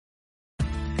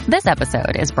This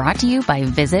episode is brought to you by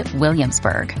Visit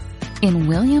Williamsburg. In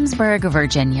Williamsburg,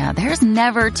 Virginia, there's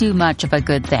never too much of a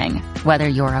good thing. Whether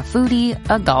you're a foodie,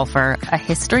 a golfer, a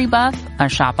history buff, a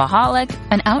shopaholic,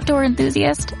 an outdoor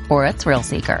enthusiast, or a thrill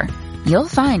seeker, you'll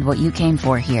find what you came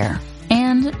for here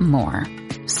and more.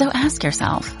 So ask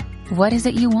yourself, what is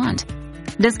it you want?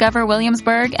 Discover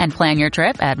Williamsburg and plan your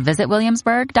trip at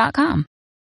visitwilliamsburg.com.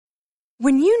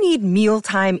 When you need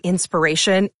mealtime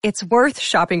inspiration, it's worth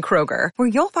shopping Kroger, where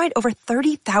you'll find over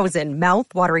 30,000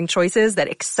 mouth-watering choices that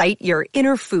excite your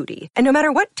inner foodie. And no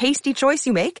matter what tasty choice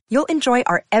you make, you'll enjoy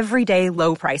our everyday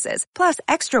low prices, plus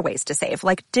extra ways to save,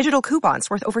 like digital coupons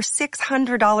worth over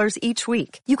 $600 each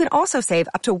week. You can also save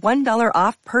up to $1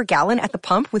 off per gallon at the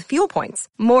pump with fuel points.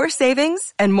 More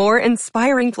savings and more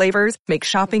inspiring flavors make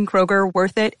shopping Kroger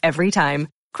worth it every time.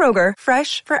 Kroger,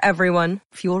 fresh for everyone.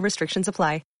 Fuel restrictions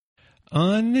apply.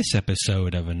 On this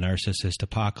episode of A Narcissist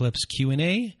Apocalypse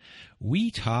Q&A, we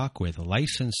talk with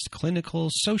licensed clinical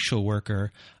social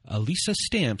worker Elisa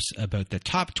Stamps about the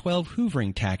top 12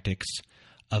 hoovering tactics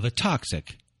of a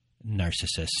toxic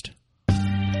narcissist.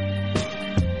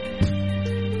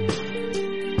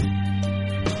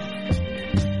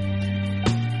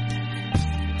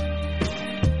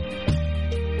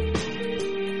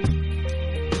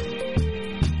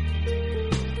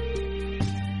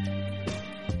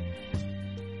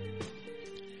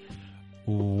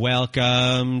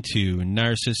 Welcome to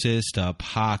Narcissist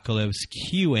Apocalypse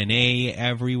Q&A,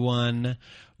 everyone.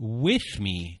 With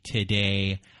me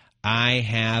today, I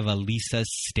have Elisa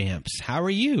Stamps. How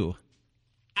are you?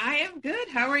 I am good.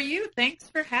 How are you? Thanks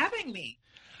for having me.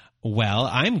 Well,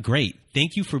 I'm great.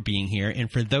 Thank you for being here.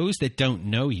 And for those that don't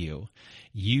know you,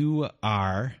 you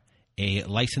are a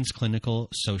licensed clinical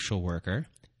social worker.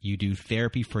 You do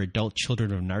therapy for adult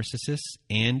children of narcissists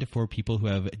and for people who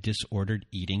have disordered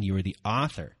eating. You are the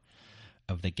author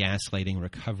of the Gaslighting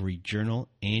Recovery Journal,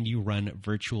 and you run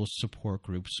virtual support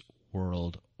groups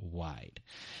worldwide.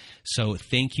 So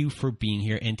thank you for being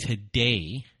here. And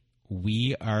today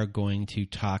we are going to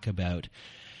talk about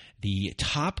the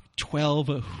top 12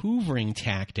 hoovering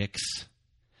tactics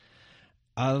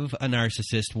of a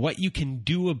narcissist, what you can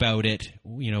do about it,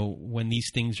 when these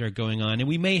things are going on. And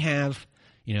we may have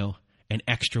an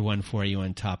extra one for you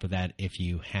on top of that if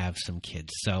you have some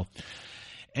kids. So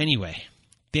anyway,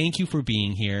 thank you for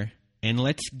being here, and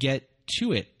let's get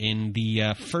to it. In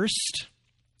the first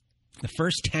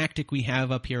tactic we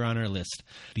have up here on our list,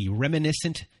 the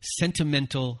reminiscent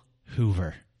sentimental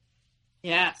hoover.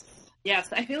 Yes.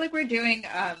 I feel like we're doing,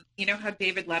 how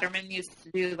David Letterman used to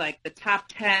do like the top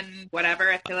 10,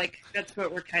 whatever. I feel like that's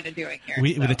what we're kind of doing here.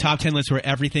 With the top 10 list where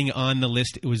everything on the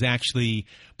list was actually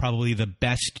probably the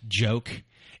best joke.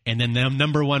 And then the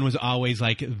number one was always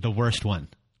like the worst one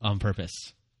on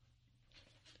purpose.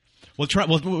 We'll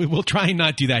try and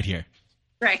not do that here.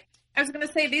 Right. I was going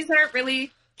to say, these aren't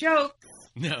really jokes.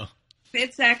 No.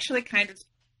 It's actually kind of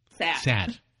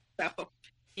sad. So.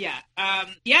 Yeah.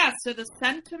 So the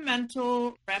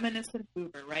sentimental reminiscent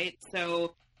hoover, right?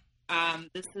 So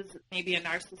this is maybe a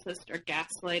narcissist or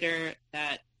gaslighter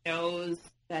that knows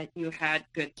that you had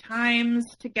good times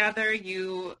together,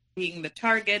 you being the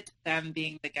target, them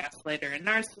being the gaslighter and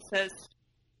narcissist.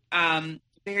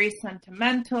 Very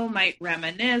sentimental, might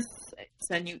reminisce,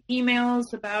 send you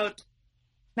emails about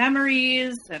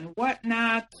memories and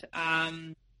whatnot.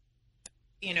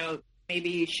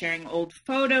 Maybe sharing old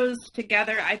photos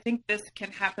together. I think this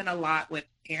can happen a lot with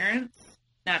parents,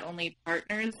 not only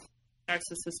partners,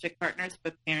 narcissistic partners,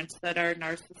 but parents that are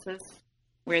narcissists,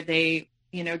 where they,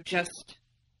 just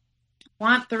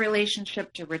want the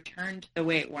relationship to return to the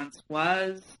way it once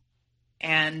was,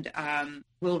 and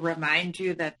will remind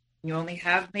you that you only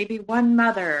have maybe one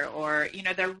mother, or,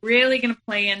 they're really going to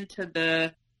play into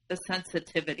the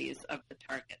sensitivities of the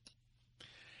target.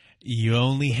 You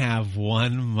only have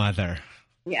one mother.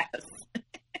 Yes.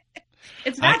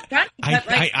 It's not funny.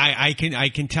 I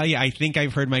can tell you, I think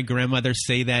I've heard my grandmother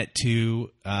say that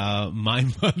to my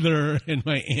mother and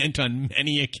my aunt on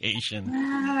many occasions.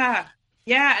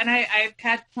 Yeah, and I've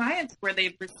had clients where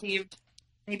they've received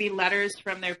maybe letters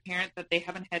from their parent that they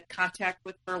haven't had contact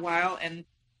with for a while, and,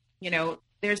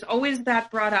 there's always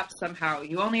that brought up somehow.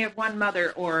 You only have one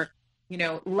mother, or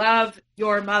love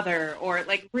your mother, or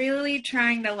like really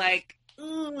trying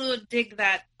to dig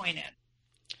that point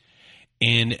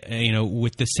in. And,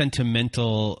 with the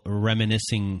sentimental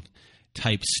reminiscing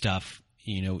type stuff,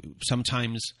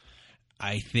 sometimes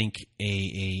I think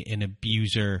an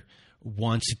abuser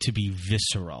wants it to be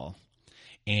visceral,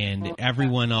 and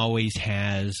everyone always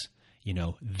has,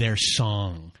 their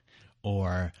song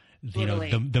or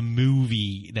the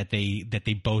movie that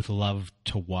they both love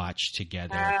to watch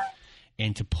together.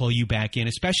 and to pull you back in,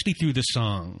 especially through the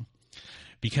song,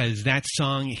 because that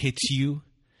song hits you,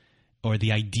 or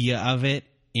the idea of it,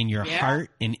 in your heart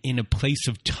and in a place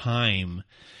of time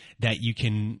that you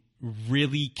can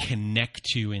really connect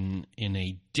to in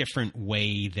a different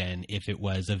way than if it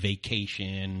was a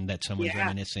vacation that someone's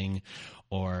reminiscing,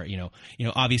 or,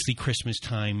 obviously Christmas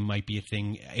time might be a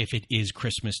thing. If it is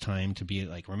Christmas time, to be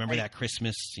like, remember that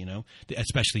Christmas,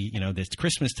 especially, this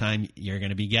Christmas time, you're going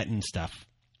to be getting stuff.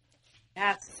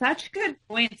 Yeah, such good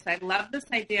points. I love this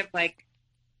idea of like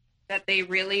that they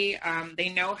really, they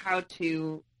know how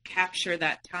to capture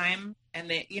that time. And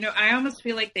they, I almost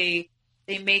feel like they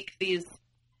make these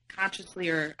consciously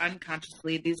or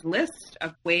unconsciously, these lists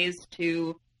of ways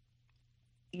to,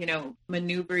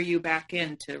 maneuver you back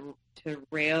in, to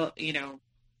reel you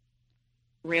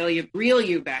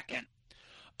back in.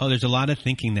 Oh, there's a lot of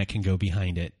thinking that can go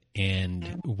behind it.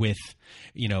 And with,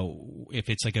 if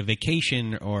it's like a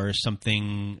vacation or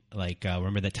something like,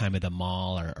 remember that time at the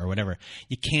mall or whatever,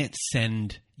 you can't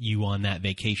send you on that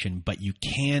vacation, but you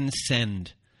can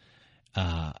send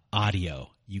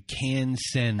audio. You can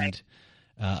send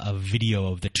a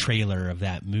video of the trailer of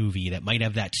that movie that might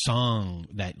have that song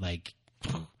that like,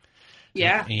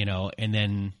 and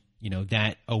then,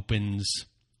 that opens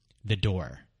the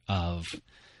door of,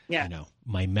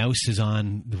 my mouse is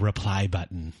on the reply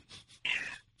button.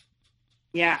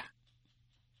 Yeah,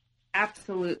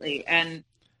 absolutely. And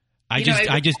I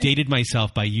just dated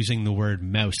myself by using the word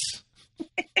mouse.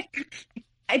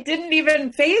 It didn't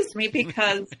even faze me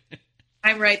because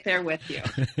I'm right there with you.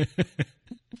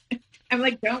 I'm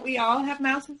like, don't we all have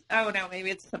mouses? Oh no, maybe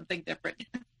it's something different.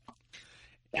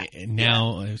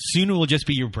 Now, soon it will just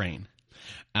be your brain.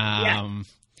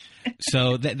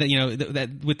 So that that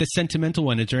with the sentimental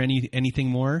one, is there anything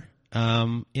more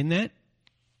in that?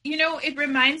 It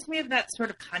reminds me of that sort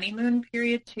of honeymoon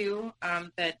period too,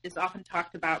 that is often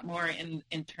talked about more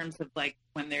in terms of like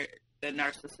when the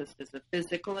narcissist is a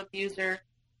physical abuser.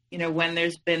 When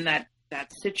there's been that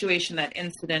situation, that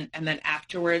incident, and then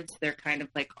afterwards they're kind of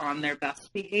like on their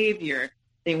best behavior.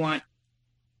 They want,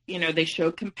 they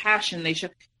show compassion.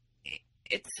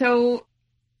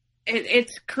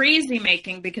 It's crazy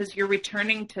making because you're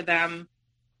returning to them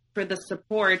for the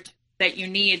support that you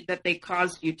need, that they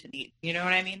caused you to need. You know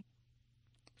what I mean?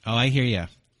 Oh, I hear you.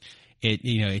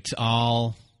 It's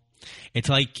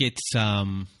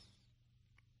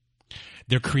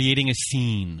they're creating a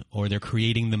scene, or they're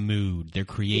creating the mood. They're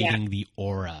creating the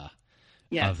aura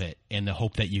of it, and the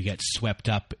hope that you get swept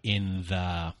up in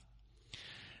the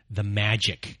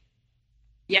magic.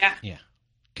 Yeah. Yeah.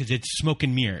 Because it's smoke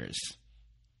and mirrors.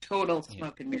 Total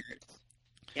smoke and mirrors.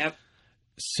 Yep.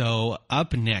 So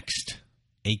up next,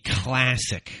 a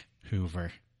classic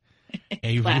Hoover.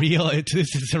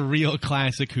 This is a real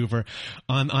classic Hoover.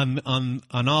 On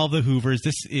all the Hoovers,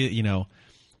 this is,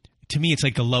 to me, it's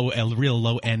like a real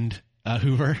low end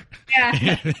Hoover.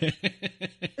 Yeah.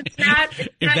 It's not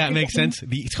if that makes sense.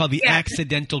 It's called the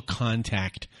accidental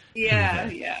contact. Yeah,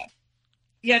 Hoover. yeah.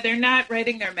 Yeah, they're not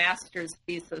writing their master's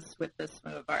thesis with this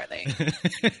move, are they?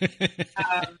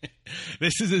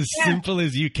 This is as simple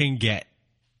as you can get.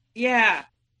 Yeah.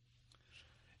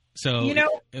 So,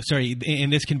 sorry,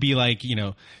 and this can be like,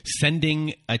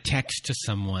 sending a text to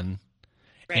someone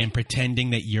and pretending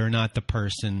that you're not the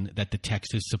person that the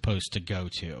text is supposed to go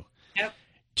to. Yep.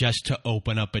 Just to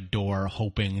open up a door,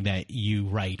 hoping that you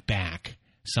write back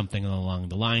something along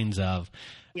the lines of,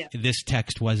 this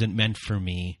text wasn't meant for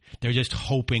me. They're just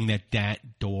hoping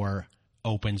that door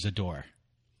opens a door.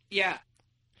 Yeah.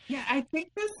 Yeah, I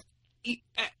think this,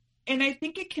 and I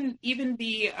think it can even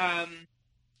be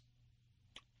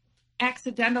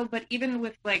accidental, but even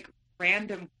with like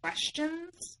random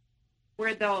questions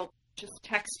where they'll just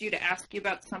text you to ask you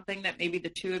about something that maybe the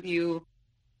two of you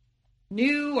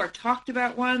knew or talked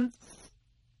about once.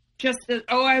 Just as,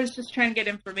 I was just trying to get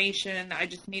information. I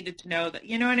just needed to know that,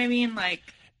 you know what I mean? Like,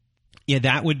 yeah,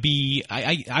 that would be,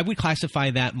 I would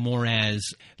classify that more as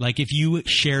like if you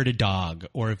shared a dog,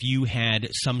 or if you had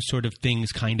some sort of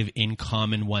things kind of in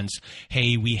common once.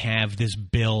 Hey, we have this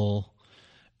bill.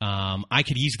 I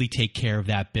could easily take care of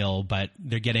that bill, but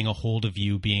they're getting a hold of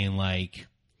you being like,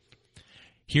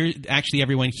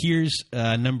 everyone, here's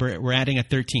a number. We're adding a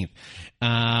 13th.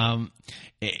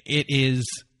 It is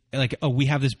like, we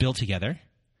have this bill together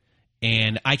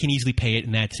and I can easily pay it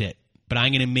and that's it. But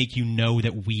I'm going to make you know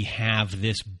that we have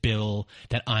this bill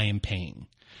that I am paying.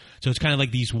 So it's kind of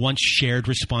like these once shared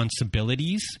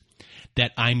responsibilities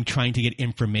that I'm trying to get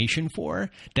information for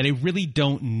that I really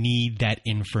don't need that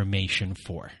information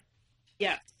for.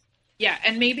 Yes. Yeah.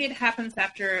 And maybe it happens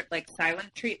after like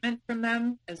silent treatment from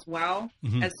them as well,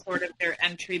 as sort of their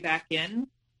entry back in.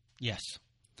 Yes.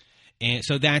 And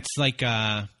so that's like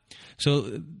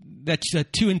so that's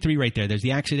 2 and 3 right there. There's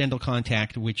the accidental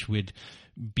contact, which would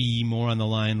be more on the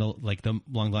line like the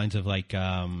long lines of like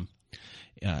someone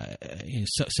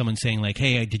saying like,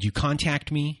 "Hey, did you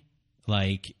contact me?"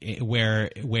 Like where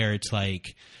it's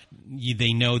like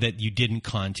they know that you didn't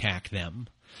contact them,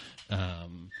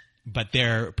 but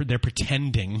they're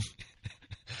pretending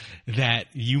that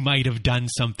you might have done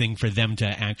something for them to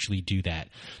actually do that.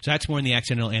 So that's more in the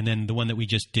accidental. And then the one that we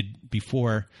just did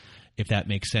before, if that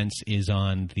makes sense, is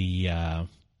on the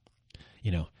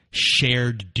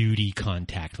shared duty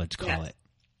contact. Let's call it.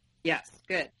 Yes,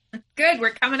 good. Good.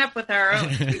 We're coming up with our own.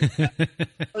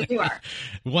 Oh, you are.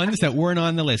 Ones that weren't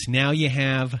on the list. Now you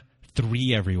have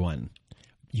 3, everyone.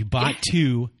 You bought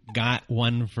 2, got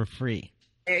 1 for free.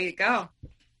 There you go.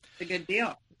 It's a good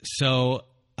deal. So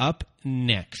up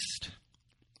next,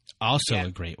 also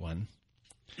a great one.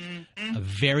 Mm-hmm. A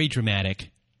very dramatic,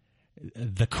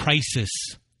 the crisis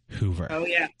Hoover. Oh,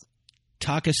 yeah.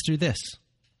 Talk us through this.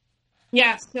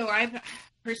 Yeah, so I've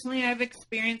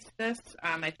experienced this.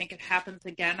 I think it happens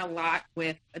again a lot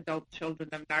with adult children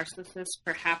of narcissists.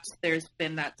 Perhaps there's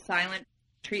been that silent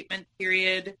treatment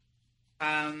period.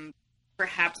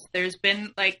 Perhaps there's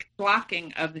been like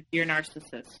blocking of your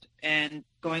narcissist and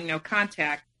going no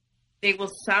contact. They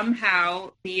will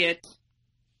somehow, be it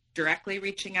directly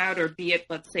reaching out or be it,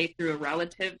 let's say, through a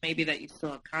relative, maybe that you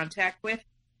still have contact with,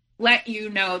 let you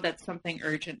know that something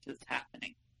urgent is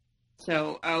happening.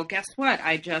 So, guess what?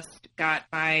 I just got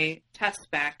my tests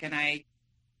back and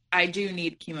I do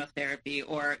need chemotherapy,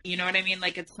 or, you know what I mean?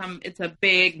 Like it's a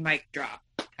big mic drop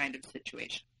kind of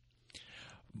situation.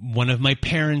 One of my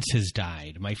parents has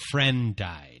died. My friend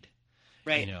died.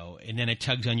 Right. And then it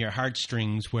tugs on your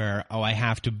heartstrings where, I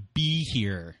have to be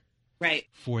here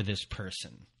for this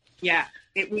person. Yeah.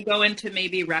 We go into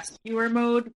maybe rescuer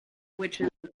mode, which is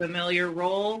a familiar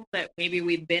role that maybe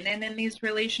we've been in these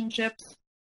relationships,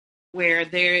 where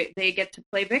they get to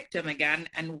play victim again,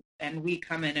 and we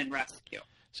come in and rescue.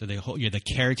 So the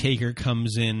caretaker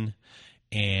comes in,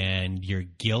 and your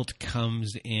guilt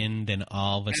comes in. Then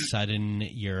all of a sudden,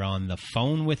 you're on the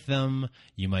phone with them.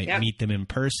 You might meet them in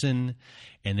person,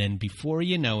 and then before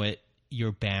you know it,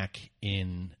 you're back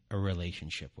in a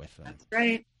relationship with them.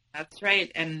 That's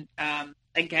right. And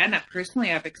again,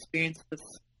 personally, I've experienced this.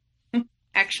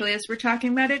 Actually, as we're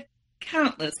talking about it,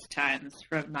 countless times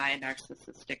from my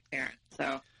narcissistic parent.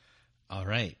 So, all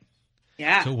right.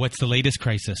 Yeah. So what's the latest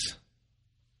crisis?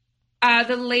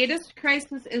 The latest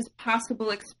crisis is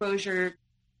possible exposure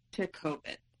to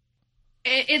COVID.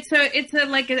 It's a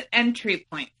like an entry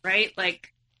point, right?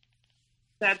 Like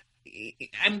that.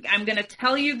 I'm going to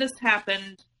tell you this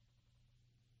happened,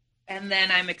 and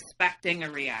then I'm expecting a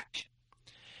reaction.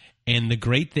 And the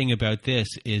great thing about this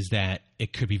is that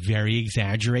it could be very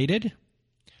exaggerated.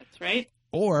 Right?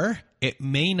 Or it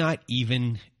may not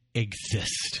even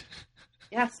exist.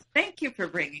 Yes, thank you for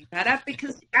bringing that up,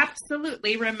 because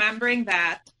absolutely remembering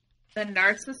that the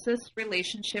narcissist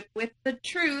relationship with the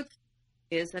truth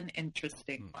is an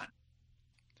interesting one.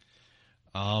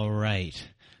 All right.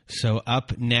 So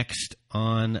up next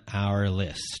on our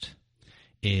list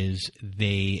is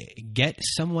they get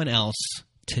someone else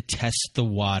to test the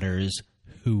waters,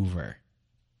 Hoover.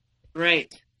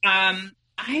 Right.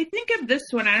 I think of this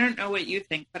one, I don't know what you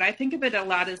think, but I think of it a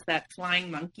lot as that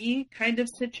flying monkey kind of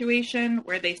situation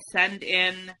where they send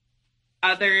in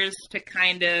others to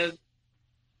kind of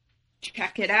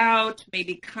check it out,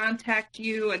 maybe contact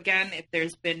you again if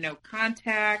there's been no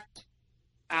contact,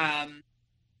 send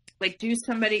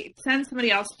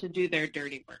somebody else to do their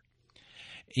dirty work.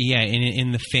 Yeah,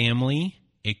 in the family,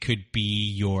 it could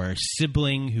be your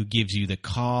sibling who gives you the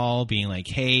call being like,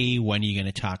 hey, when are you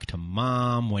going to talk to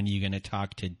mom? When are you going to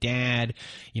talk to dad?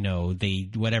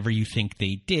 Whatever you think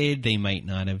they did, they might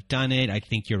not have done it. I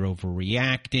think you're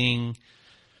overreacting.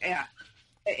 Yeah.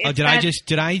 Did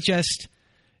I just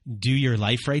do your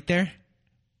life right there?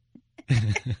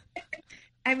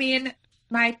 I mean,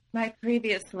 my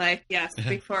previous life, yes,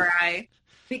 before I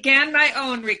began my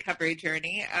own recovery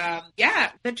journey.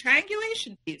 The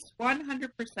triangulation piece, 100%,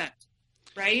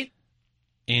 right?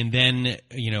 And then,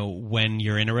 when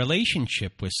you're in a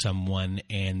relationship with someone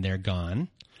and they're gone,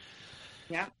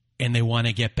 and they want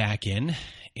to get back in,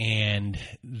 and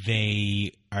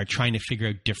they are trying to figure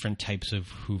out different types of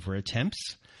Hoover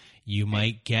attempts, you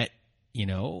might get,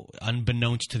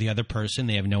 unbeknownst to the other person,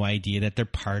 they have no idea that they're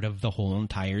part of the whole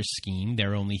entire scheme.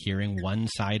 They're only hearing one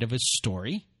side of a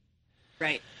story.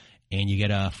 Right. And you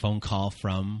get a phone call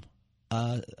from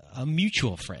a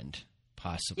mutual friend,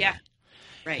 possibly. Yeah.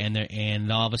 Right.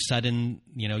 And all of a sudden,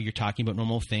 you're talking about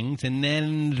normal things, and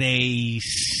then they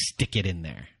stick it in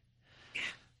there.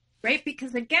 right?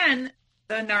 Because again,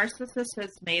 the narcissist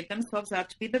has made themselves out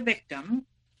to be the victim.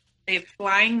 They've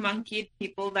flying monkeyed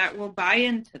people that will buy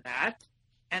into that.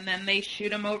 And then they shoot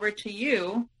them over to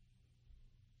you.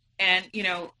 And,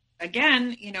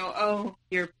 again, oh,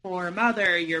 your poor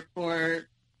mother, your poor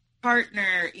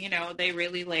partner, they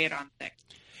really lay it on thick.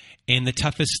 And the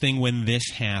toughest thing when this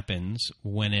happens,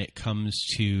 when it comes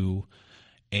to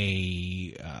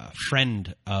a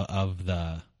friend of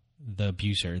the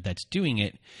abuser that's doing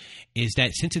it, is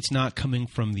that since it's not coming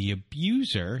from the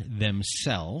abuser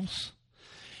themselves,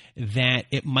 that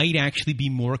it might actually be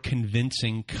more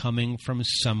convincing coming from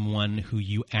someone who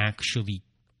you actually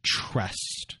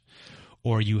trust,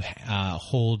 or you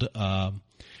hold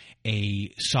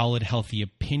a solid, healthy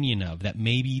opinion of, that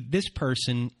maybe this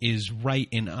person is right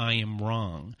and I am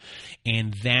wrong.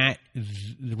 And that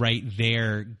right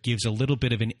there gives a little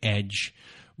bit of an edge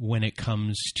when it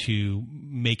comes to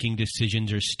making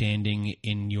decisions or standing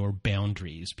in your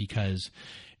boundaries. Because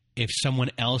if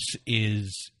someone else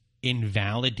is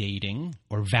invalidating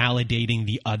or validating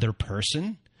the other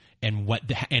person and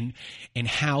and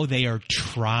how they are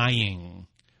trying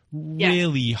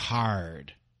really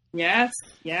hard. Yes.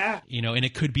 Yeah. And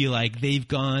it could be like they've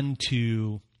gone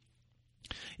to,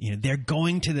 they're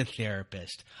going to the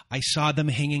therapist. I saw them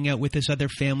hanging out with this other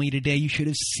family today. You should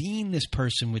have seen this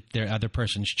person with their other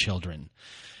person's children.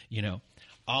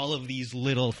 All of these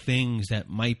little things that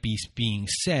might be being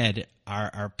said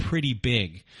are pretty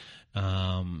big.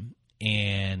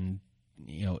 And,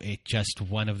 it's just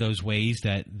one of those ways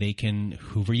that they can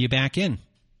hoover you back in.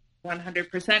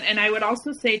 100%. And I would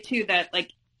also say, too, that,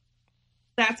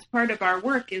 that's part of our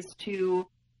work is to,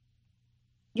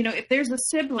 if there's a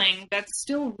sibling that's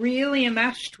still really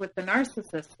enmeshed with the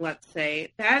narcissist, let's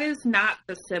say, that is not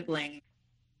the sibling.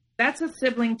 That's a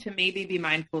sibling to maybe be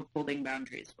mindful of holding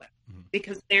boundaries with,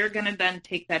 because they're going to then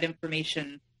take that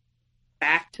information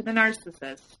back to the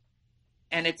narcissist.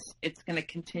 And it's going to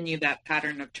continue that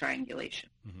pattern of triangulation.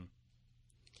 Mm-hmm.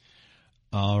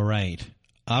 All right.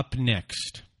 Up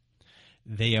next,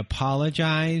 they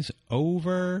apologize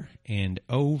over and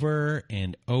over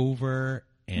and over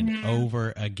and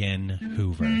over again,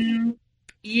 Hoover.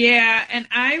 Yeah, and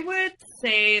I would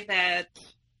say that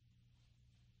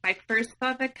my first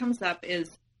thought that comes up is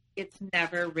it's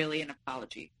never really an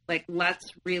apology. Let's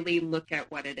really look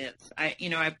at what it is.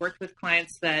 I've worked with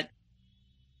clients that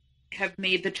have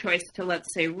made the choice to,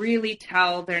 let's say, really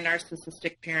tell their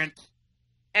narcissistic parent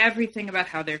everything about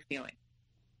how they're feeling.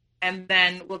 And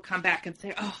then we'll come back and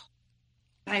say, oh,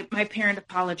 my parent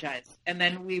apologized. And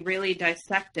then we really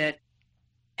dissect it.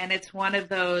 And it's one of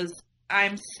those,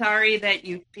 I'm sorry that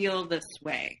you feel this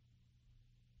way.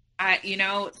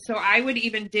 So I would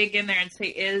even dig in there and say,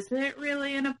 is it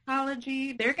really an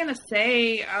apology? They're going to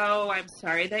say, oh, I'm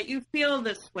sorry that you feel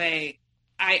this way.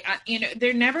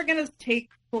 They're never going to take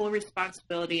full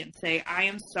responsibility and say, I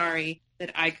am sorry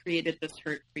that I created this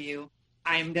hurt for you.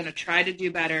 I'm going to try to do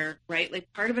better, right?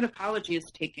 Part of an apology is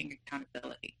taking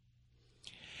accountability.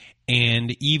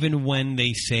 And even when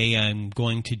they say, I'm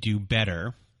going to do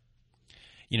better,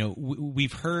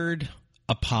 we've heard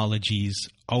apologies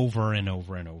over and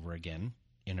over and over again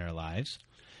in our lives.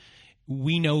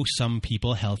 We know some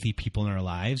people, healthy people in our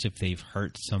lives, if they've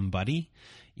hurt somebody,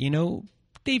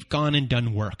 they've gone and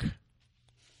done work.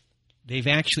 They've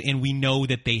actually, and we know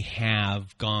that they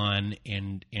have gone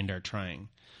and are trying.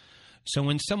 So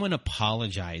when someone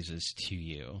apologizes to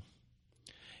you,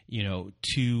 to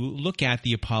look at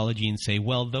the apology and say,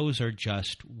 well, those are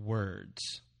just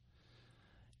words.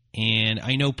 And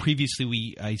I know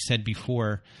previously I said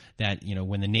before that,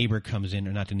 when the neighbor comes in,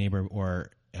 or not the neighbor,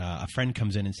 or a friend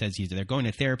comes in and says they're going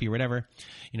to therapy or whatever,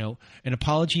 an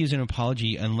apology is an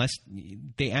apology unless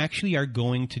they actually are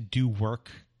going to do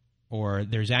work, or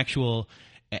there's actual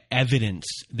evidence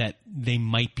that they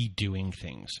might be doing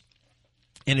things.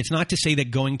 And it's not to say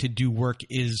that going to do work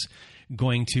is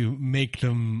going to make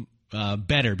them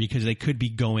better, because they could be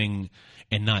going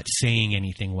and not saying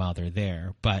anything while they're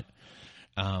there. But,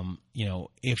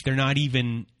 if they're not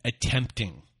even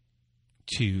attempting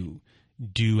to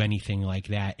do anything like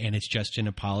that and it's just an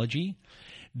apology,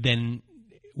 then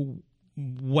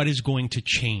what is going to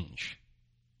change?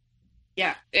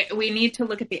 Yeah, we need to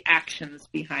look at the actions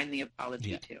behind the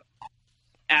apology, too.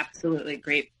 Absolutely.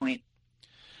 Great point.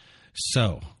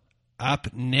 So,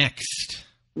 up next,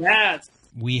 yes,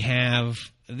 we have,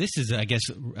 this is, I guess,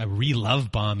 a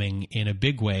re-love bombing in a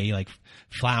big way, like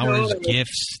flowers,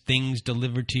 gifts, things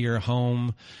delivered to your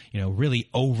home, really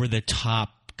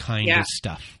over-the-top kind of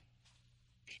stuff.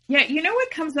 Yeah,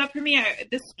 what comes up for me,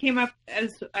 this came up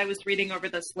as I was reading over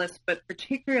this list, but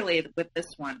particularly with this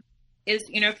one, is,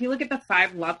 if you look at the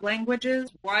 5 love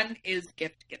languages, one is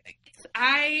gift giving.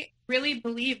 I really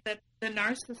believe that the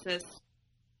narcissists,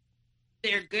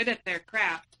 they're good at their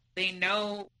craft. They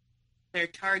know their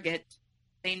target.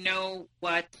 They know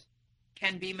what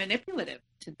can be manipulative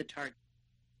to the target.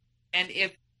 And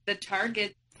if the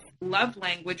target's love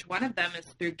language, one of them is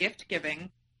through gift giving,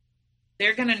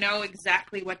 they're going to know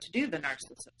exactly what to do, the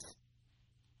narcissist.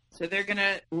 So they're going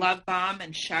to love bomb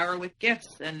and shower with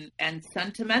gifts and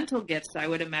sentimental gifts, I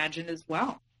would imagine, as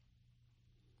well.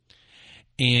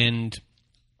 And,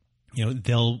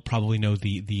 they'll probably know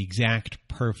the exact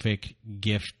perfect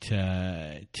gift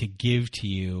to give to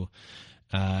you.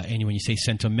 And when you say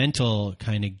sentimental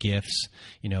kind of gifts,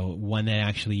 one that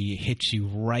actually hits you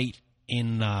right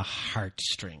in the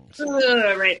heartstrings.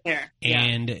 Right there.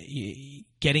 And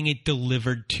getting it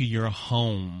delivered to your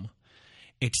home,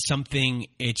 it's something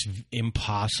it's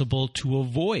impossible to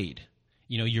avoid.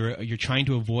 You're trying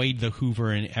to avoid the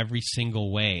Hoover in every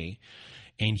single way.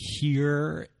 And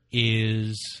here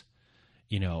is,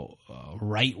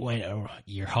 right when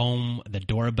you're home, the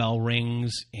doorbell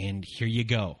rings, and here you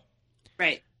go.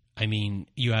 Right. I mean,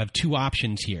 you have 2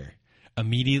 options here.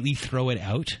 Immediately throw it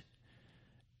out,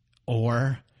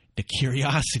 or the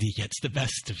curiosity gets the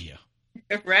best of you.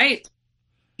 Right.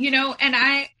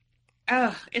 And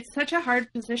it's such a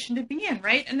hard position to be in,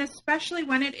 right? And especially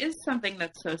when it is something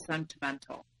that's so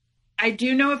sentimental. I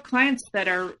do know of clients that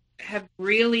have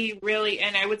really, really,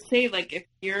 and I would say, like, if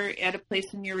you're at a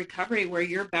place in your recovery where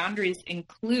your boundaries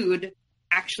include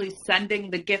actually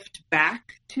sending the gift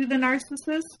back to the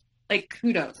narcissist, like,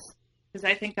 kudos, because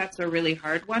I think that's a really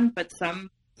hard one, but some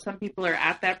people are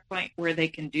at that point where they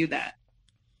can do that.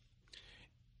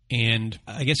 And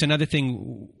I guess another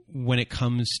thing when it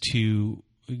comes to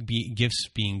gifts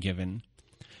being given,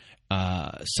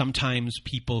 sometimes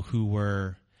people who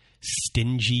were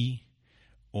stingy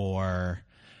or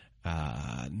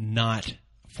not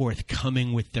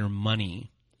forthcoming with their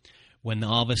money, when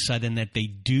all of a sudden that they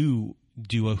do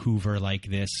a Hoover like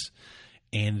this,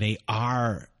 and they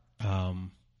are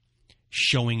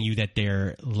showing you that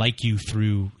they're like you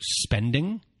through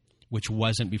spending, which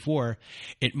wasn't before,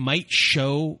 it might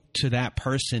show to that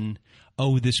person,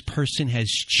 oh, this person has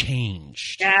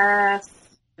changed. Yes,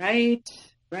 right.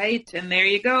 And there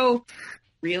you go,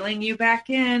 reeling you back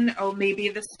in. Oh, maybe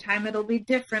this time it'll be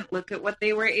different. Look at what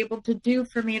they were able to do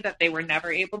for me that they were never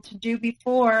able to do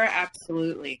before.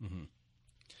 Absolutely. Mm-hmm.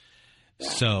 Yeah.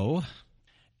 So,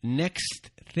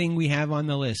 next thing we have on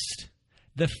the list,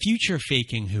 the future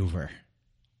faking Hoover.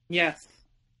 Yes.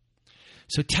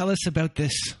 So tell us about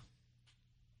this.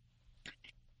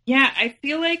 Yeah, I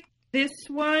feel like this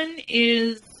one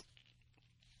is,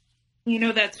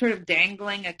 that sort of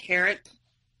dangling a carrot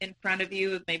in front of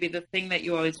you, maybe the thing that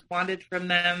you always wanted from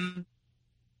them,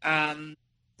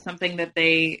 something that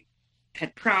they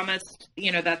had promised.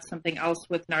 That's something else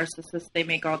with narcissists. They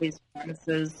make all these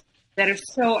promises that are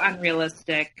so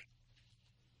unrealistic,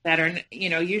 that are,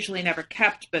 usually never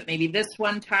kept, but maybe this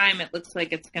one time it looks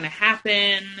like it's going to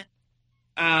happen.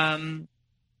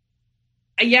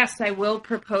 Yes, I will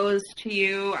propose to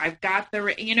you. I've got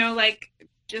the,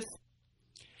 just.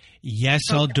 Yes,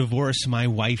 I'll divorce my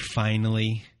wife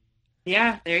finally.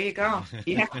 Yeah, there you go.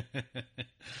 Yeah.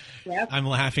 Yep. I'm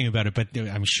laughing about it, but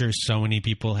I'm sure so many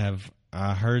people have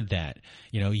heard that.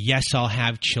 Yes, I'll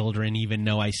have children, even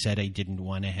though I said I didn't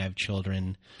want to have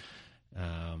children.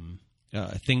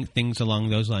 Things along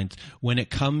those lines. When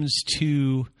it comes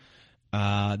to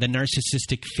the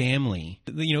narcissistic family,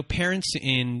 parents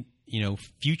in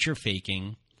future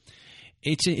faking,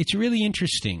 it's really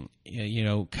interesting,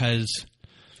 because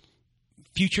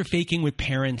future faking with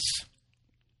parents,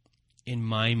 in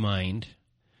my mind,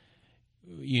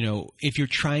 if you're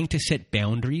trying to set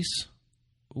boundaries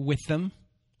with them,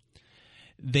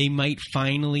 they might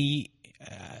finally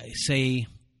say,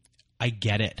 I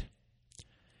get it.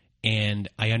 And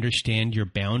I understand your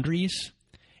boundaries,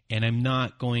 and I'm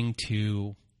not going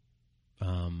to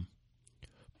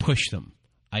push them.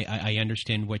 I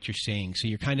understand what you're saying. So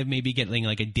you're kind of maybe getting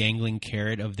like a dangling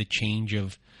carrot of the change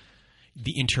of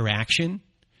the interaction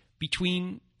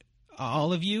between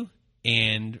all of you.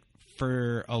 And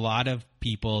for a lot of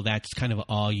people, that's kind of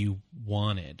all you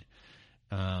wanted.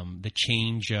 The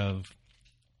change of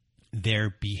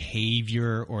their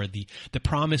behavior, or the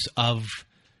promise of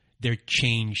their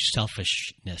changed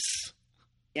selfishness.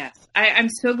 Yes. I'm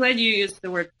so glad you used the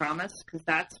word promise, because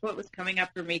that's what was coming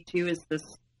up for me too, is this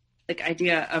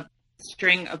idea of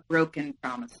string of broken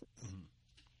promises,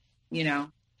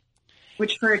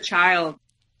 which for a child,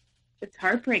 it's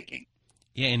heartbreaking.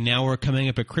 Yeah. And now we're coming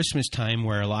up at Christmas time,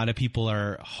 where a lot of people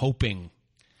are hoping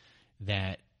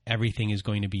that everything is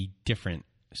going to be different.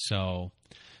 So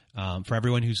for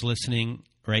everyone who's listening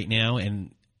right now,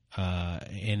 and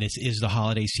this is the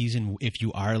holiday season, if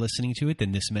you are listening to it,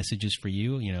 then this message is for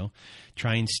you.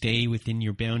 Try and stay within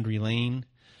your boundary lane,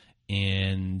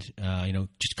 and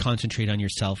just concentrate on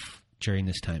yourself during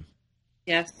this time.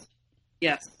 Yes.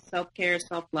 Self-care,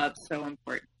 self-love, so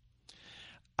important.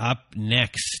 Up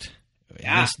next,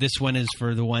 this one is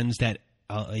for the ones that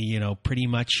pretty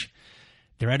much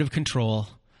they're out of control.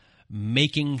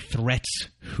 Making threats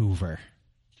Hoover.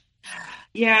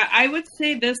 Yeah, I would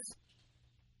say this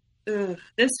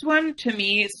one to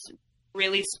me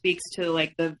really speaks to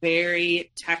like the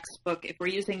very textbook. If we're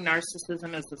using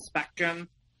narcissism as a spectrum,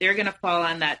 they're going to fall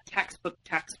on that textbook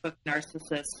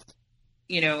narcissist,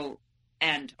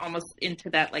 and almost into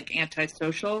that like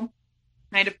antisocial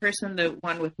kind of person, the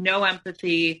one with no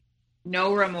empathy,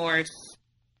 no remorse,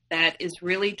 that is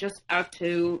really just out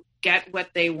to get what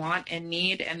they want and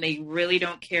need, and they really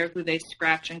don't care who they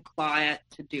scratch and claw at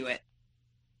to do it.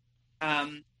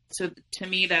 So to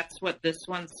me, that's what this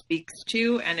one speaks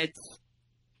to. And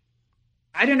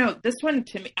I don't know, this one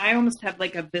to me, I almost have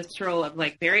like a visceral of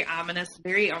like very ominous,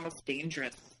 very almost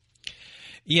dangerous.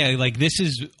 Yeah, like this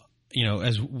is,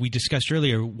 as we discussed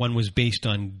earlier, one was based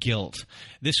on guilt.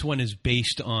 This one is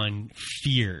based on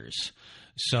fears.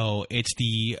 So it's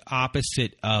the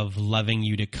opposite of loving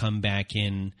you to come back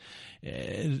in.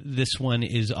 This one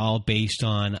is all based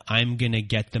on, I'm going to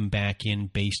get them back in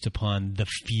based upon the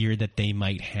fear that they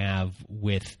might have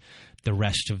with the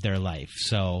rest of their life.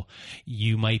 So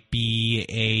you might be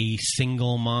a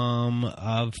single mom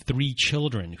of 3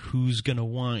 children. Who's going to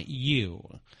want you?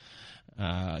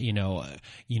 You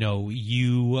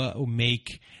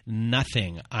make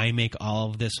nothing. I make all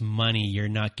of this money. You're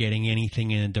not getting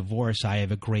anything in a divorce. I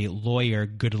have a great lawyer.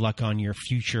 Good luck on your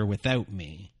future without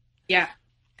me. Yeah,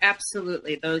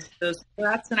 absolutely. Those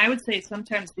threats. And I would say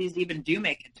sometimes these even do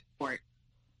make it to court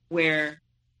where,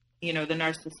 the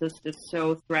narcissist is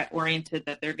so threat oriented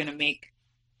that they're going to make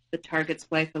the target's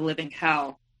life a living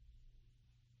hell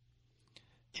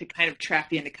to kind of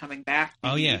trap you into coming back.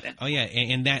 Oh yeah.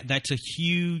 And that's a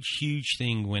huge, huge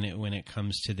thing when it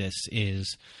comes to this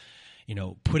is,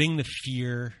 putting the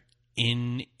fear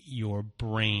in your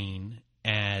brain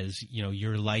as,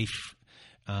 your life,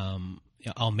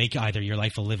 I'll make either your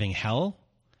life a living hell,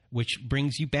 which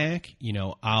brings you back,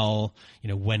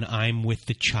 when I'm with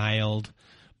the child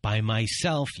by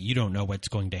myself, you don't know what's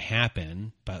going to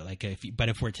happen, but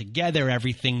if we're together,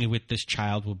 everything with this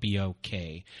child will be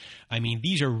okay. I mean,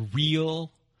 these are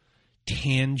real,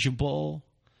 tangible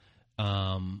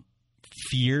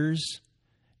fears,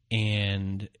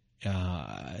 and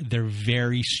they're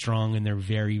very strong and they're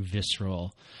very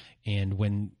visceral. And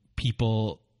when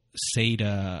people say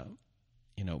to,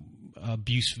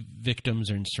 abuse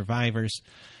victims and survivors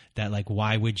that like,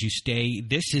 why would you stay?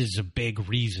 This is a big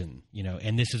reason,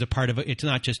 and this is a part of it. It's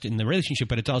not just in the relationship,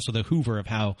 but it's also the Hoover of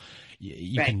how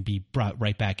you can be brought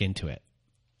right back into it.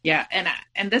 Yeah.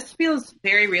 And this feels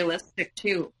very realistic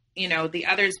too. The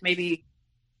others maybe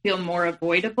feel more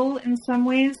avoidable in some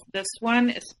ways. This one,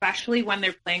 especially when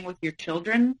they're playing with your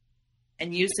children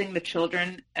and using the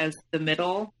children as the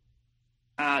middle,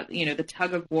 the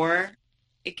tug of war,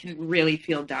 it can really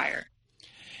feel dire.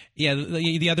 Yeah,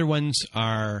 the other ones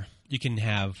are, you can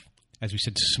have, as we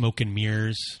said, smoke and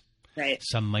mirrors. Right.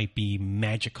 Some might be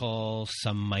magical.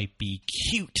 Some might be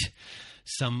cute.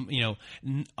 Some,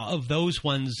 of those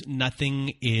ones,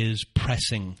 nothing is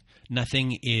pressing.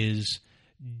 Nothing is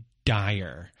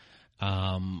dire.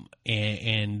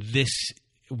 And this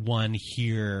one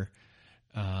here,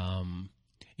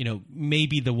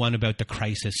 maybe the one about the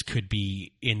crisis could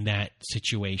be in that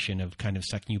situation of kind of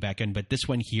sucking you back in. But this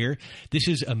one here, this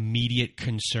is immediate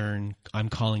concern. I'm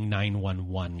calling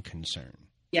 911 concern.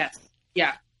 Yes.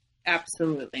 Yeah,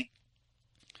 absolutely.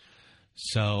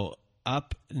 So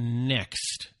up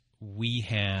next, we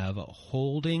have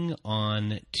holding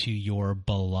on to your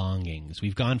belongings.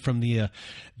 We've gone from the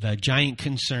giant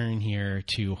concern here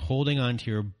to holding on to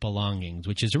your belongings,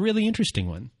 which is a really interesting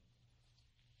one.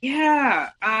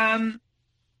 Yeah,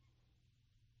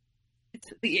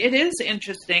 it is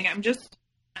interesting. I'm just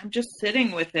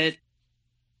sitting with it.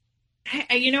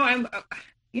 I'm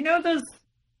those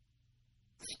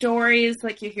stories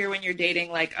like you hear when you're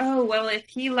dating, like, oh, well, if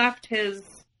he left his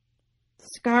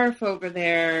scarf over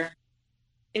there,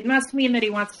 it must mean that he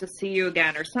wants to see you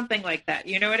again or something like that.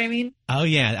 You know what I mean? Oh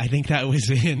yeah, I think that was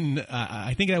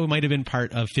I think that might have been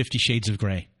part of 50 Shades of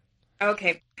Grey.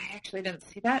 Okay, I actually didn't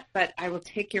see that, but I will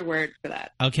take your word for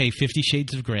that. Okay, 50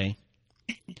 Shades of Grey.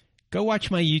 Go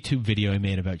watch my YouTube video I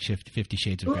made about 50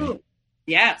 Shades of Grey. Ooh,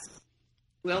 yes.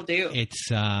 Will do.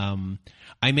 It's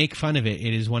I make fun of it.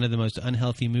 It is one of the most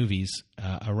unhealthy movies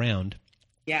around.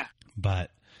 Yeah.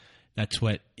 But that's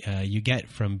what you get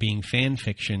from being fan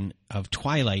fiction of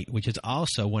Twilight, which is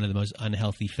also one of the most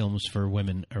unhealthy films for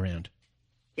women around.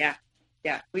 Yeah.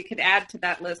 Yeah. We could add to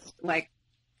that list, like,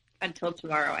 until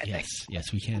tomorrow, I think.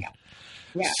 Yes, we can.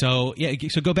 Yeah. So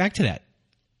go back to that.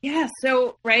 Yeah.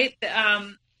 So, right.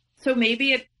 So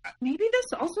maybe this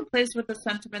also plays with the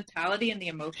sentimentality and the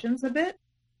emotions a bit.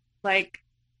 Like,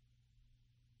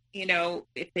 you know,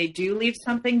 if they do leave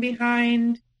something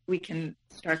behind, we can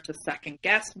start to second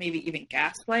guess, maybe even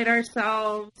gaslight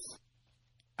ourselves.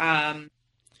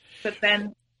 But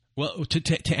then, well,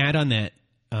 to add on that,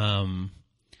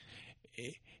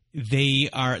 they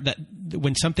are that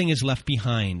when something is left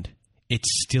behind, it's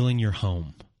still in your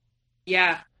home.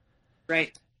 Yeah,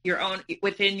 right. Your own,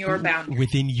 within your boundaries.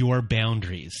 Within your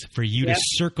boundaries, for you to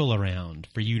circle around,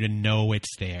 for you to know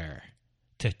it's there,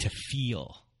 to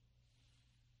feel.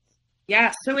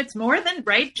 Yeah, so it's more than,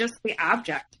 right, just the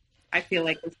object, I feel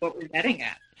like is what we're getting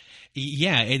at.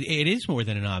 Yeah, it is more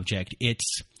than an object.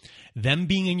 It's them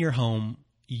being in your home,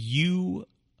 you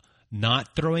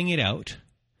not throwing it out,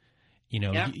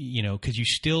 because you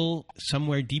still,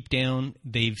 somewhere deep down,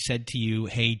 they've said to you,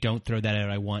 hey, don't throw that out,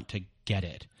 I want to get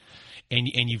it. And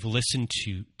you've listened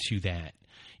to that.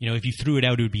 You know, if you threw it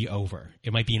out, it would be over.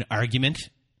 It might be an argument.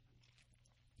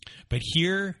 But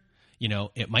here,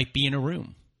 it might be in a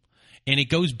room. And it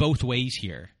goes both ways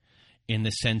here in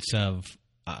the sense of,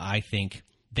 I think,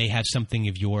 they have something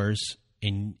of yours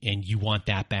and you want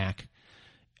that back.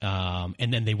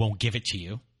 And then they won't give it to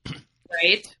you.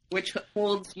 Right. Which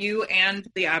holds you and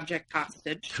the object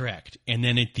hostage. Correct. And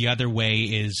then the other way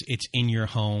is it's in your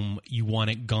home. You want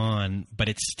it gone, but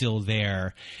it's still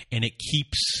there. And it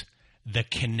keeps the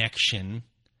connection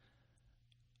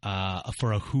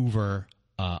for a Hoover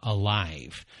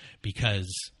alive.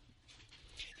 Because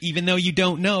even though you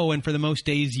don't know, and for the most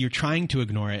days you're trying to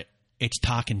ignore it, it's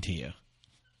talking to you.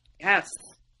 Yes.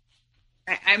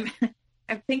 I'm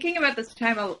thinking about this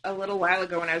time a little while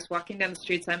ago when I was walking down the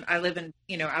streets. I live in,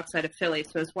 outside of Philly.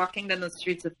 So I was walking down the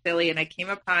streets of Philly and I came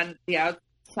upon the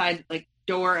outside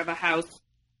door of a house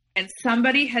and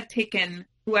somebody had taken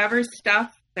whoever's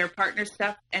stuff, their partner's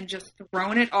stuff, and just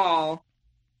thrown it all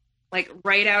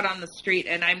right out on the street.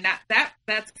 And I'm not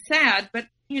that's sad, but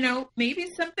maybe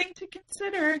something to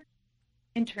consider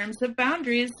in terms of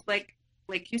boundaries, like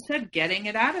you said, getting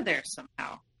it out of there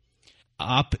somehow.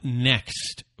 Up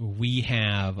next, we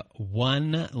have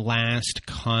One Last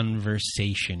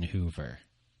Conversation, Hoover.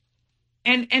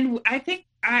 And I think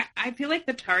I feel like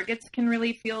the targets can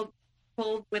really feel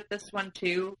pulled with this one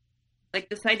too. Like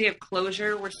this idea of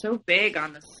closure. We're so big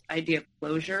on this idea of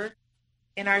closure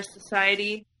in our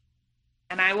society.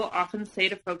 And I will often say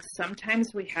to folks,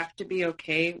 sometimes we have to be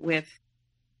okay with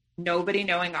nobody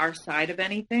knowing our side of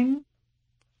anything.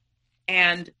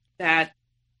 And that,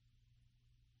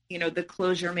 the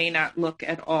closure may not look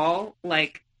at all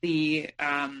like the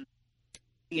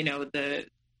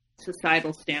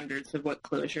societal standards of what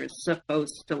closure is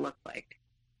supposed to look like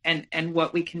and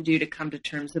what we can do to come to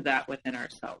terms with that within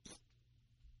ourselves.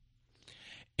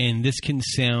 And this can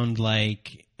sound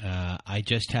like I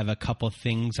just have a couple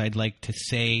things I'd like to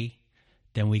say,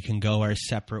 then we can go our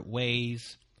separate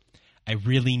ways. I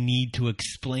really need to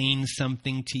explain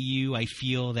something to you. I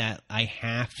feel that I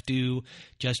have to.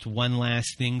 Just one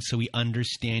last thing so we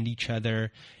understand each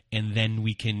other, and then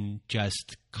we can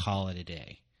just call it a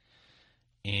day.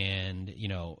 And,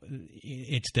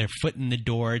 it's their foot in the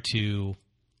door to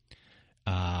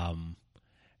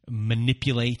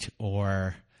manipulate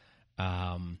or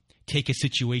take a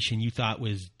situation you thought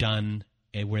was done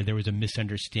where there was a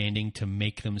misunderstanding to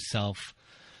make themselves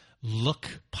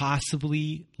look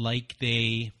possibly like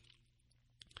they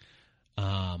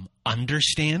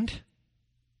understand.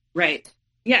 Right.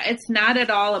 Yeah, it's not at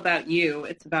all about you.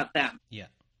 It's about them. Yeah.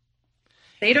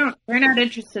 They're not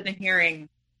interested in hearing,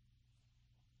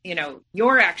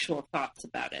 your actual thoughts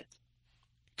about it.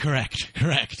 Correct.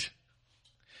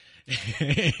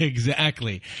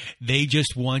 Exactly. They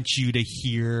just want you to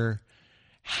hear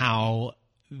how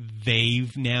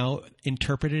they've now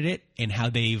interpreted it and how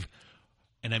they've,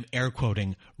 and I'm air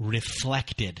quoting,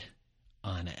 reflected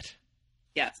on it.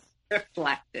 Yes,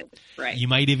 reflected. Right. You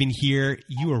might even hear,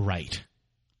 you were right.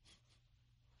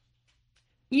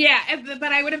 Yeah,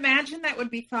 but I would imagine that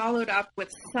would be followed up with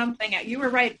something. You were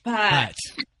right, but.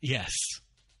 Yes.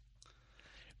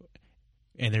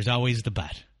 And there's always the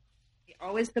but.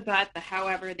 Always the but, the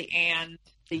however, the and,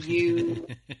 the you.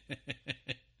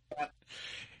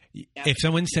 Yep. If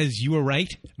someone says you were right,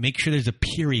 make sure there's a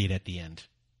period at the end.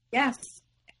 Yes.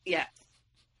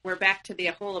 we're back to the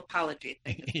whole apology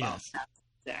thing as well. Yes.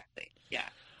 Exactly. Yeah.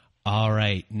 All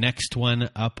right. Next one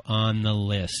up on the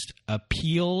list.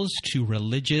 Appeals to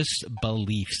religious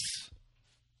beliefs.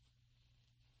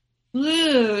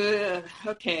 Ugh,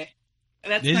 okay.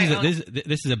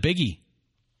 This is a biggie.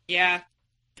 Yeah.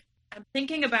 I'm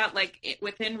thinking about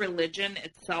within religion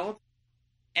itself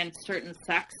and certain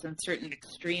sects and certain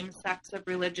extreme sects of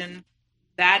religion,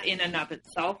 that in and of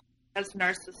itself has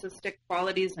narcissistic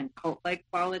qualities and cult-like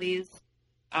qualities.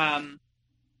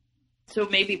 So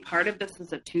maybe part of this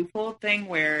is a twofold thing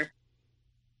where,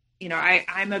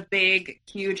 I'm a big,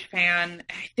 huge fan.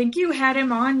 I think you had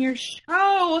him on your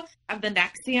show of the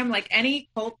NXIVM, like any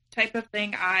cult type of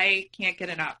thing. I can't get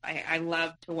enough. I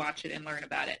love to watch it and learn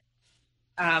about it.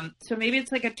 So maybe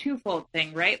it's like a twofold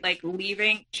thing, right? Like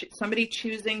somebody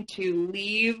choosing to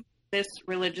leave this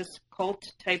religious cult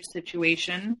type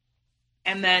situation,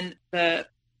 and then the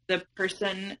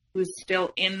person who's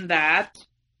still in that,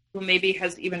 who maybe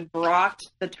has even brought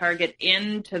the target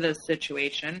into this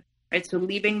situation, right? So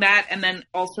leaving that, and then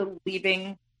also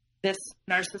leaving this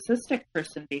narcissistic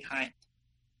person behind.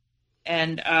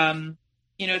 And,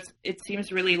 it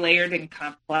seems really layered and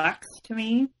complex to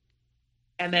me.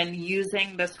 And then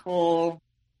using this whole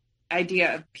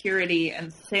idea of purity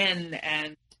and sin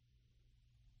and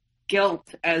guilt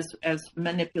as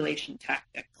manipulation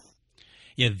tactics.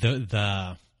 Yeah,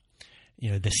 the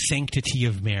sanctity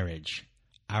of marriage,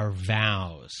 our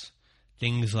vows,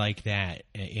 things like that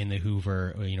in the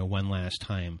Hoover, one last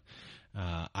time.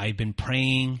 I've been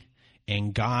praying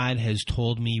and God has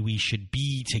told me we should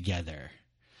be together.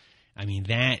 I mean,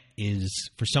 that is,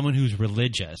 for someone who's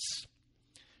religious,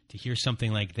 to hear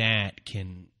something like that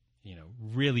can,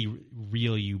 really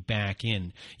reel you back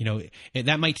in.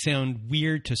 That might sound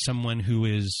weird to someone who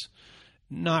is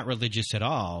not religious at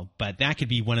all, but that could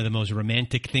be one of the most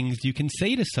romantic things you can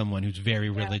say to someone who's very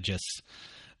religious.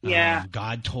 Yeah.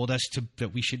 God told us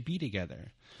that we should be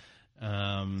together.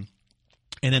 And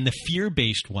then the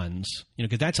fear-based ones,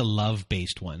 because that's a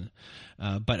love-based one.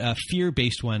 But a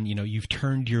fear-based one, you've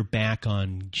turned your back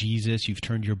on Jesus. You've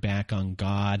turned your back on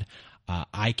God.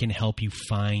 I can help you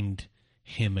find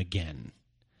him again.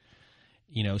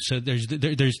 So there's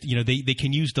they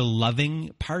can use the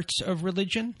loving parts of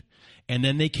religion, and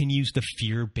then they can use the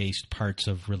fear-based parts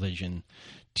of religion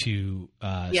to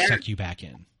suck you back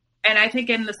in. And I think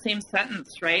in the same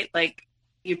sentence, right? Like,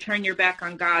 you turn your back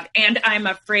on God, and I'm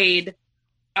afraid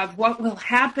of what will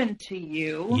happen to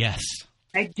you. Yes.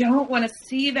 I don't want to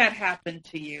see that happen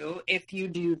to you if you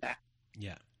do that.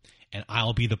 Yeah. And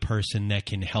I'll be the person that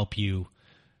can help you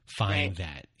find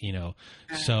that,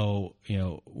 So,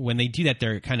 when they do that,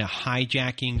 they're kind of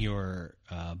hijacking your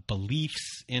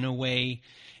beliefs in a way,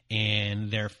 and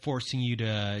they're forcing you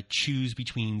to choose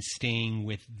between staying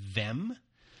with them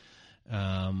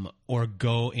or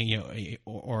go,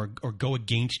 or go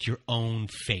against your own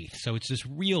faith. So it's this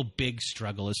real big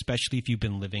struggle, especially if you've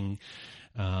been living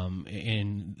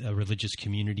in a religious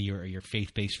community or you're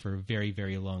faith-based for a very,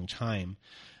 very long time.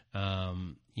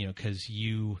 Because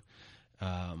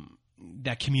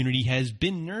that community has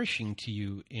been nourishing to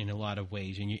you in a lot of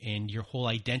ways, and your whole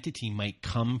identity might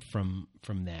come from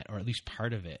that, or at least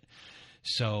part of it.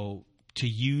 So to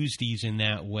use these in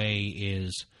that way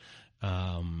is,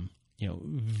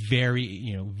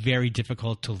 very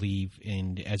difficult to leave.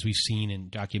 And as we've seen in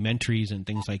documentaries and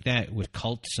things like that with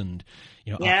cults and,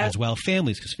 as well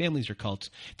families, because families are cults,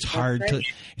 it's hard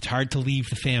to leave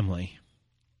the family.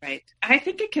 Right. I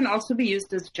think it can also be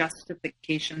used as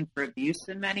justification for abuse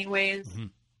in many ways.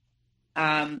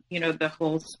 Mm-hmm. The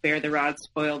whole spare the rod,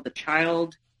 spoil the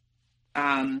child.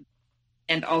 And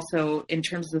also in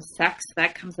terms of sex,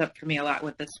 that comes up for me a lot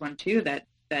with this one too, that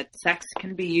sex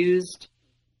can be used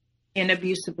in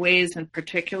abusive ways, and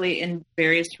particularly in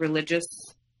various religious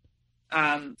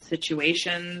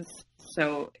situations.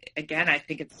 So again, I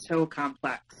think it's so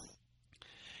complex.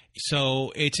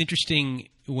 So it's interesting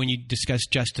when you discuss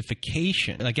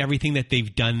justification, like everything that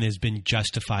they've done has been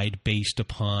justified based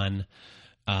upon,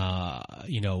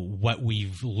 what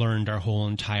we've learned our whole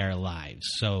entire lives.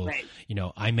 So, right.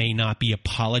 I may not be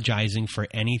apologizing for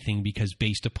anything because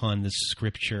based upon the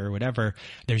scripture or whatever,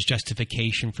 there's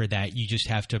justification for that. You just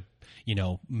have to,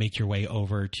 make your way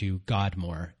over to God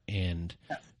more and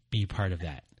be part of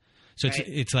that. So right.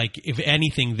 It's like, if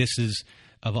anything, this is,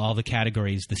 of all the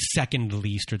categories, the second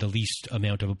least or the least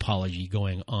amount of apology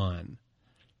going on.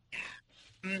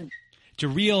 It's a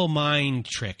real mind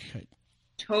trick.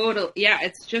 Total. Yeah,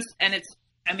 it's just, and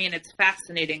it's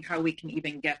fascinating how we can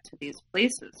even get to these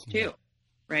places too,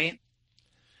 right?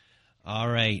 All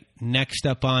right. Next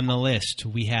up on the list,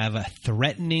 we have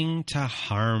threatening to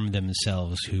harm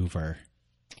themselves, Hoover.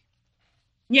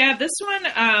 Yeah, this one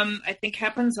I think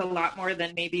happens a lot more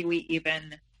than maybe we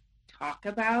even talk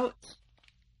about.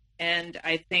 And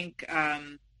I think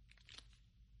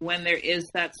when there is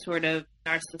that sort of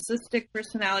narcissistic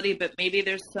personality, but maybe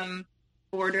there's some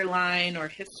borderline or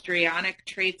histrionic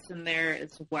traits in there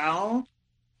as well,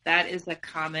 that is a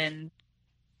common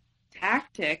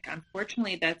tactic,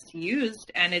 unfortunately, that's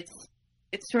used. And it's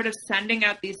sort of sending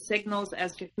out these signals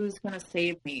as to who's going to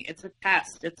save me. It's a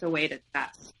test. It's a way to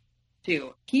test,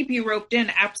 too. Keep you roped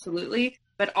in, absolutely,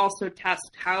 but also test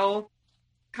how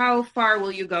far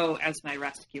will you go as my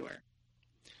rescuer.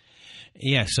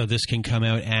 Yeah, so this can come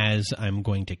out as I'm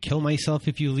going to kill myself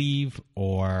if you leave,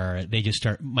 or they just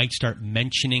might start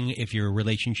mentioning if your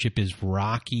relationship is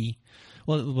rocky.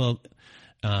 Well,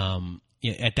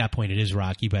 yeah, at that point it is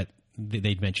rocky, but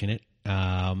they'd mention it.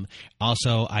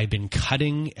 Also, I've been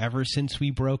cutting ever since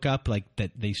we broke up. Like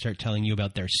that, they start telling you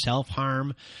about their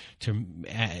self-harm to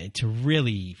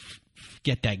really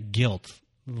get that guilt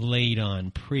laid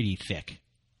on pretty thick.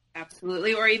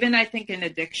 Absolutely. Or even I think in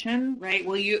addiction, right?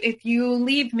 If you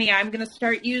leave me, I'm going to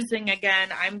start using again.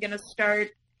 I'm going to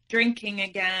start drinking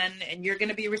again, and you're going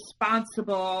to be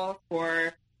responsible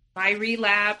for my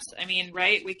relapse. I mean,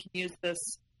 right? We can use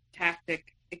this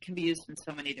tactic. It can be used in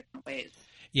so many different ways.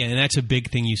 Yeah, and that's a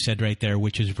big thing you said right there,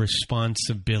 which is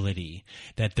responsibility,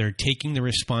 that they're taking the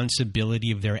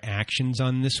responsibility of their actions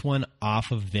on this one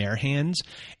off of their hands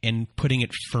and putting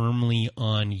it firmly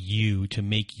on you to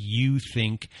make you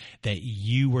think that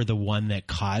you were the one that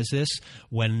caused this,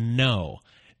 when no,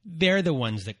 they're the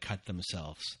ones that cut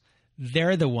themselves.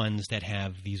 They're the ones that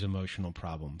have these emotional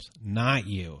problems, not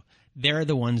you. They're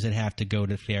the ones that have to go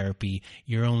to therapy.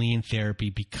 You're only in therapy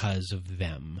because of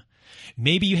them.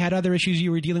 Maybe you had other issues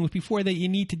you were dealing with before that you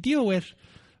need to deal with,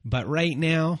 but right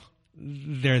now,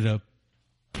 they're the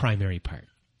primary part.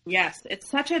 Yes, it's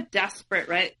such a desperate,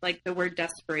 right? Like the word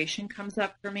desperation comes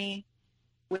up for me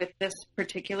with this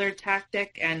particular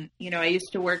tactic. And, I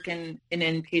used to work in an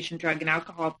inpatient drug and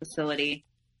alcohol facility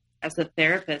as a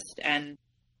therapist, and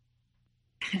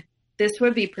this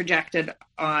would be projected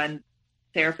on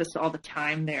therapists all the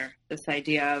time there, this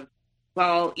idea of,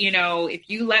 well, if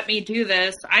you let me do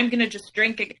this, I'm going to just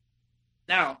drink it.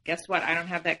 No, guess what? I don't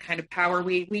have that kind of power.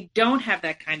 We don't have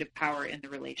that kind of power in the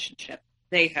relationship.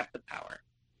 They have the power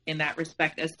in that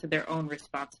respect as to their own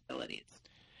responsibilities.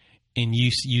 And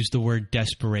you use the word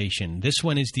desperation. This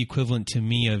one is the equivalent to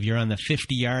me of you're on the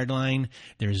 50-yard line.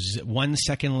 There's 1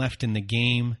 second left in the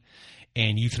game,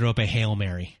 and you throw up a Hail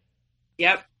Mary.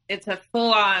 Yep. It's a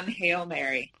full-on Hail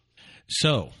Mary.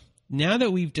 So now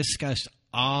that we've discussed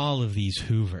all of these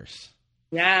Hoovers.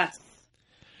 Yes.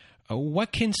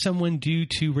 What can someone do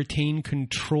to retain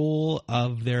control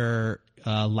of their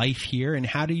life here, and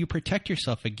how do you protect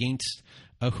yourself against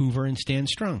a Hoover and stand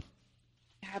strong?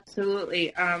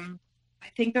 Absolutely. I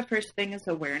think the first thing is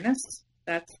awareness.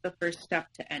 That's the first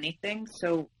step to anything.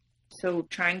 So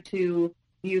trying to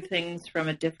view things from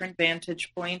a different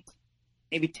vantage point,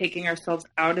 maybe taking ourselves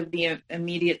out of the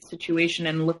immediate situation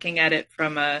and looking at it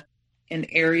from an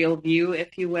aerial view,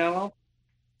 if you will.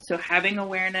 So having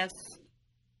awareness,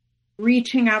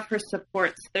 reaching out for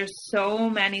supports. There's so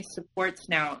many supports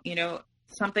now,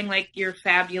 something like your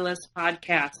Fabulous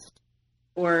podcast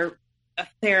or a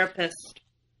therapist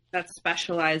that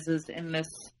specializes in this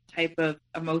type of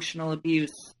emotional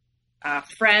abuse,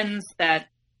 friends that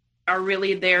are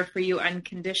really there for you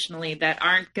unconditionally, that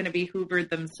aren't going to be Hoovered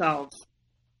themselves.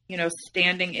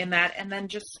 Standing in that, and then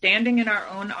just standing in our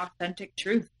own authentic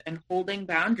truth and holding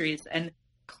boundaries and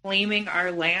claiming our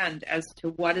land as to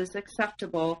what is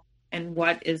acceptable and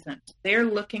what isn't. They're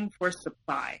looking for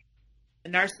supply.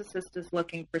 The narcissist is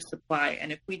looking for supply.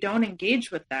 And if we don't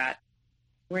engage with that,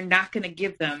 we're not going to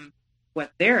give them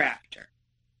what they're after.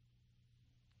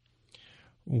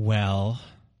 Well,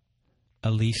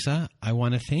 Elisa, I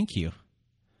want to thank you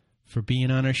for being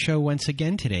on our show once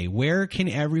again today. Where can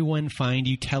everyone find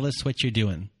you? Tell us what you're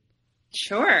doing.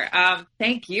 Sure.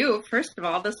 Thank you. First of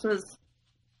all, this was,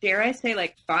 dare I say,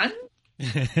 fun?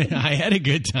 I had a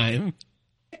good time.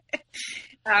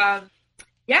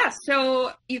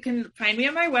 So you can find me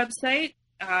on my website,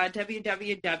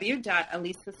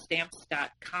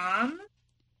 www.elisastamps.com.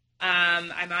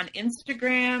 I'm on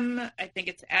Instagram. I think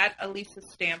it's at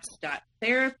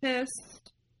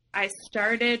elisastamps.therapist. I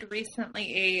started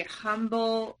recently a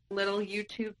humble little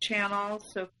YouTube channel,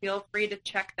 so feel free to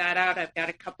check that out. I've got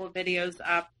a couple of videos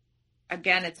up.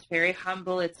 Again, it's very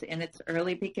humble. It's in its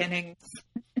early beginnings.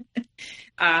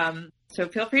 So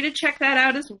feel free to check that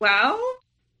out as well.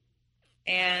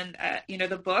 And,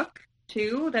 the book,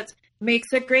 too, that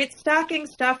makes a great stocking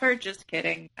stuffer. Just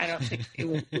kidding. I don't think it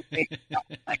will make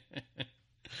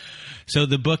So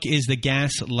the book is The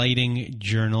Gaslighting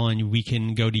Journal, and we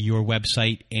can go to your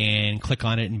website and click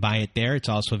on it and buy it there. It's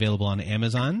also available on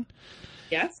Amazon.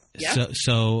 Yes.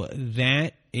 So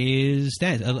that is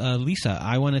that. Lisa,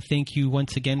 I want to thank you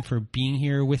once again for being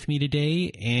here with me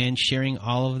today and sharing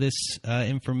all of this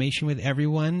information with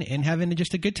everyone and having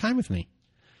just a good time with me.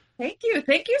 Thank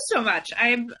you so much.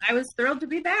 I was thrilled to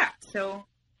be back. So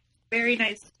very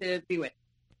nice to be with you.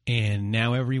 And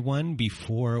now, everyone,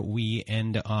 before we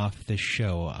end off the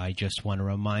show, I just want to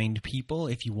remind people,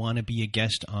 if you want to be a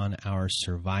guest on our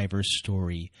Survivor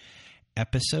Story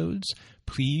episodes,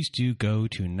 please do go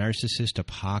to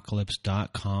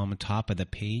narcissistapocalypse.com. Top of the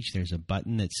page, there's a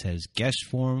button that says guest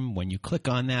form. When you click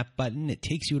on that button, it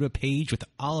takes you to a page with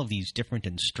all of these different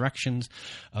instructions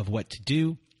of what to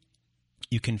do.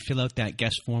 You can fill out that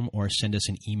guest form or send us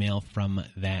an email from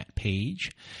that page.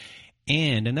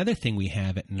 And another thing we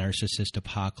have at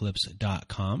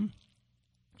narcissistapocalypse.com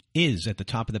is at the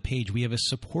top of the page, we have a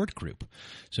support group.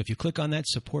 So if you click on that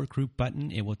support group button,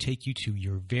 it will take you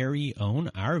to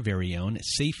our very own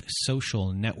safe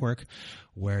social network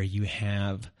where you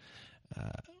have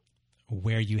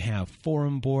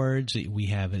forum boards. We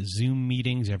have Zoom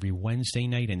meetings every Wednesday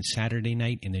night and Saturday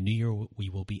night. In the new year, we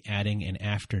will be adding an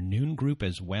afternoon group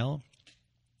as well.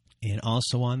 And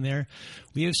also on there,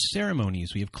 we have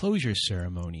ceremonies. We have closure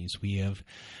ceremonies. We have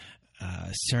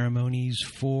ceremonies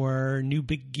for new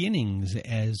beginnings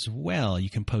as well.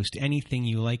 You can post anything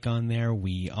you like on there.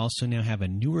 We also now have a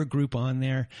newer group on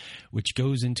there, which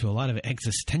goes into a lot of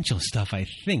existential stuff, I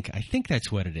think. I think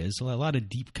that's what it is. A lot of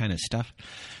deep kind of stuff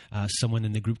someone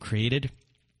in the group created.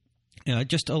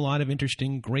 Just a lot of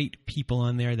interesting, great people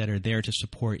on there that are there to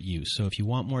support you. So if you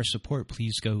want more support,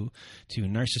 please go to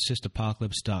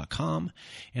narcissistapocalypse.com.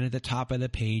 And at the top of the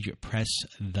page, press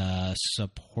the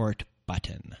support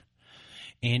button.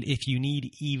 And if you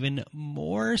need even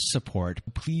more support,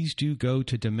 please do go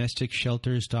to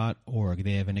domesticshelters.org.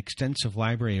 They have an extensive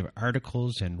library of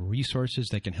articles and resources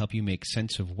that can help you make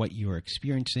sense of what you are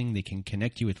experiencing. They can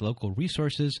connect you with local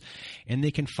resources, and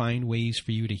they can find ways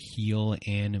for you to heal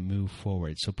and move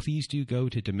forward. So please do go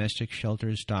to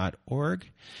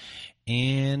domesticshelters.org.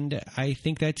 And I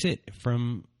think that's it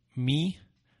from me,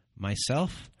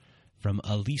 myself, from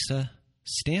Elisa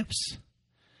Stamps.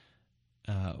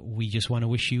 We just want to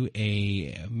wish you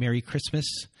a Merry Christmas,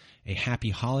 a Happy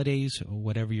Holidays,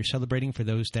 whatever you're celebrating. For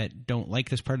those that don't like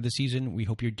this part of the season, we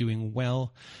hope you're doing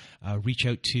well. Reach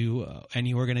out to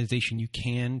any organization you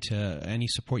can, to any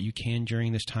support you can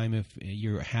during this time if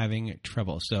you're having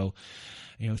trouble. So,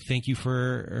 thank you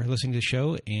for listening to the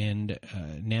show. And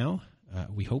now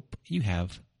we hope you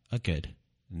have a good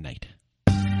night.